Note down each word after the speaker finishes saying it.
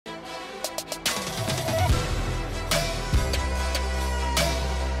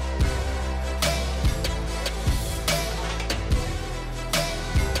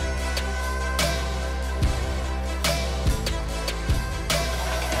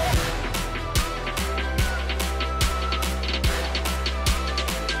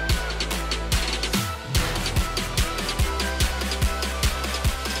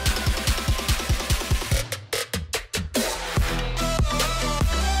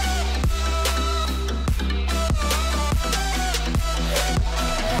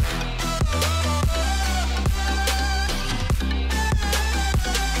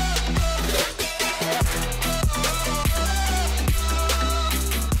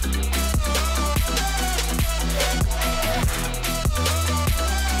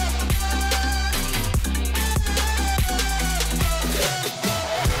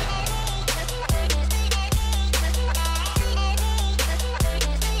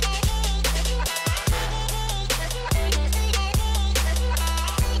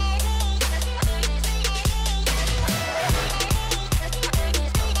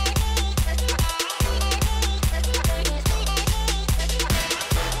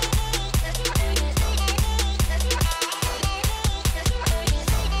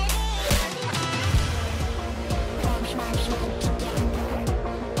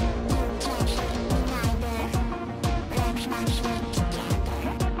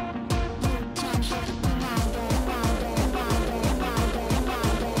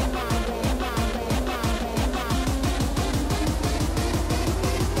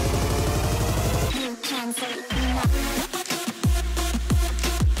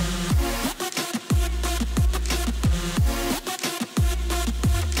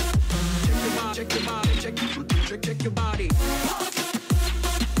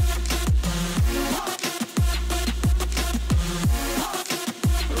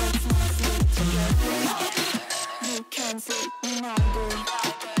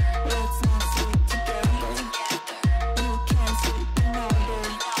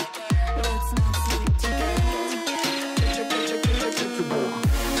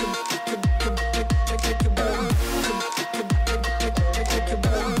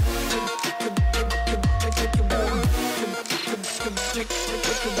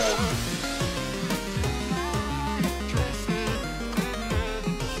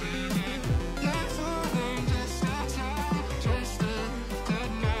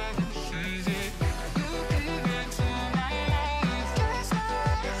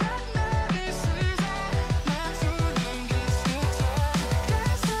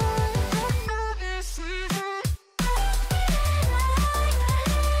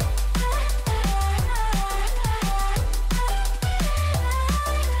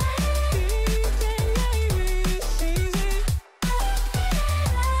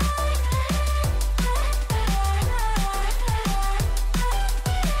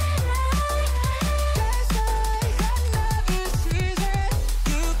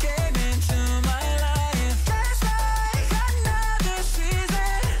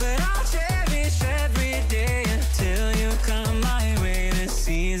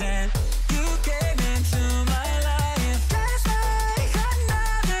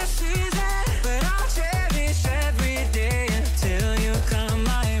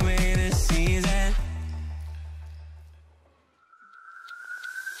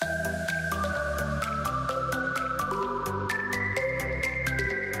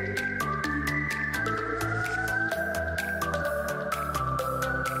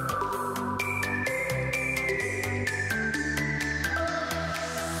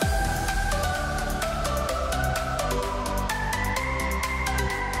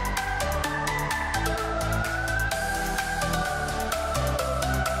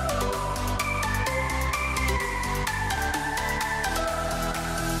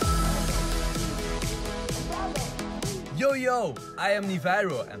Yo, I am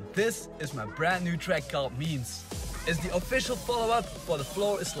Nivairo and this is my brand new track called Memes. It's the official follow-up for The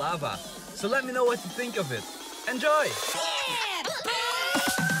Floor is Lava, so let me know what you think of it. Enjoy!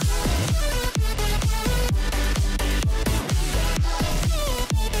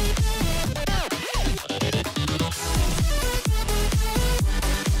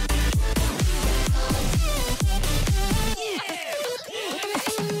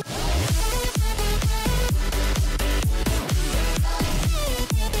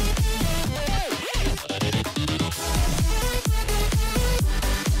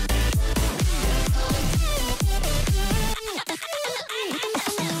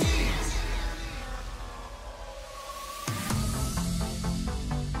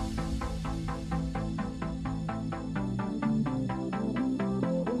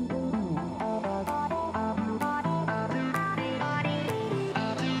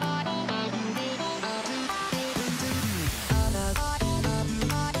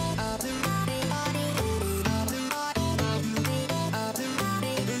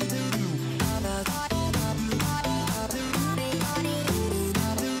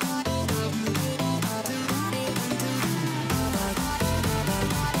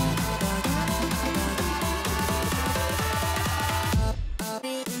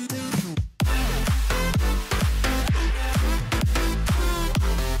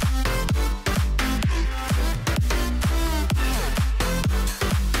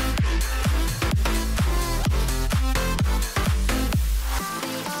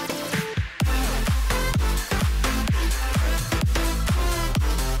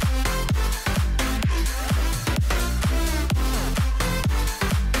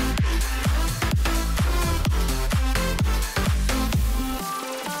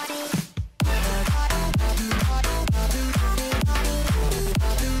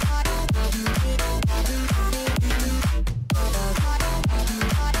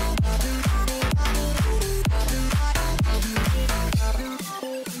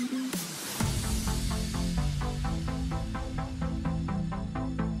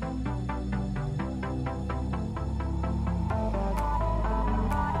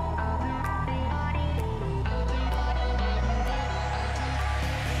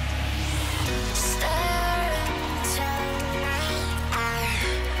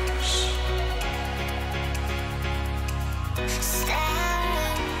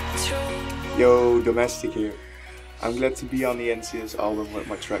 Yo, Domestic here. I'm glad to be on the NCS album with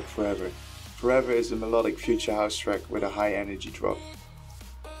my track Forever. Forever is a melodic future house track with a high energy drop.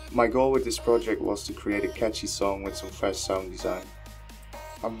 My goal with this project was to create a catchy song with some fresh sound design.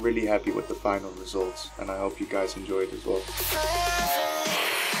 I'm really happy with the final results and I hope you guys enjoy it as well.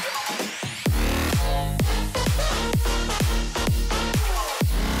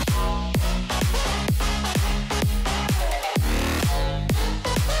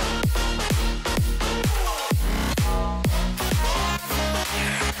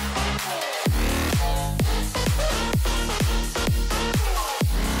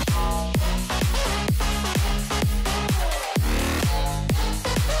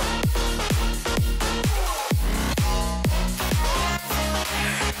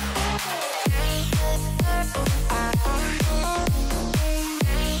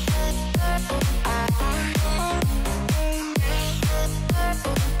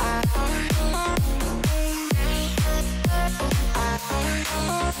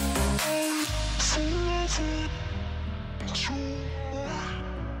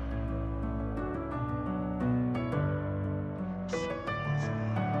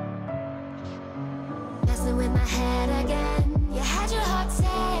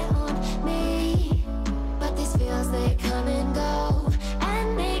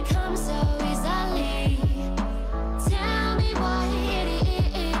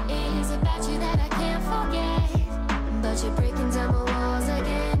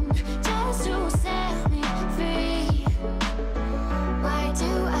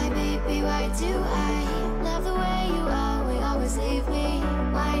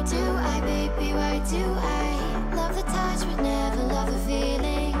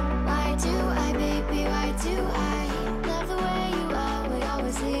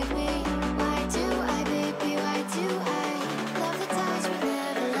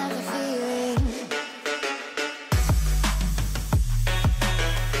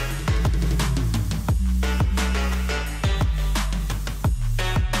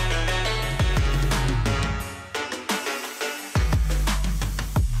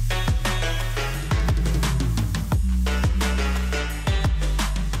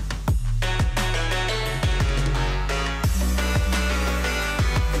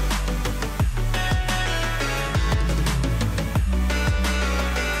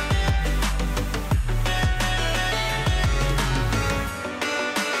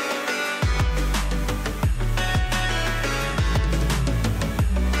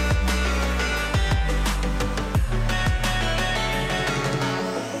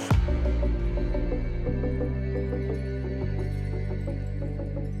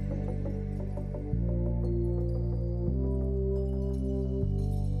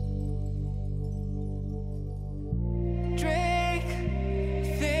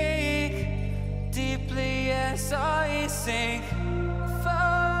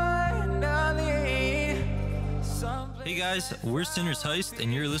 Hey guys, we're Sinner's Heist,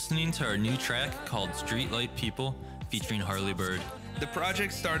 and you're listening to our new track called Streetlight People, featuring Harley Bird. The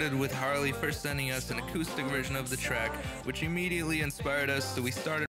project started with Harley first sending us an acoustic version of the track, which immediately inspired us, so we started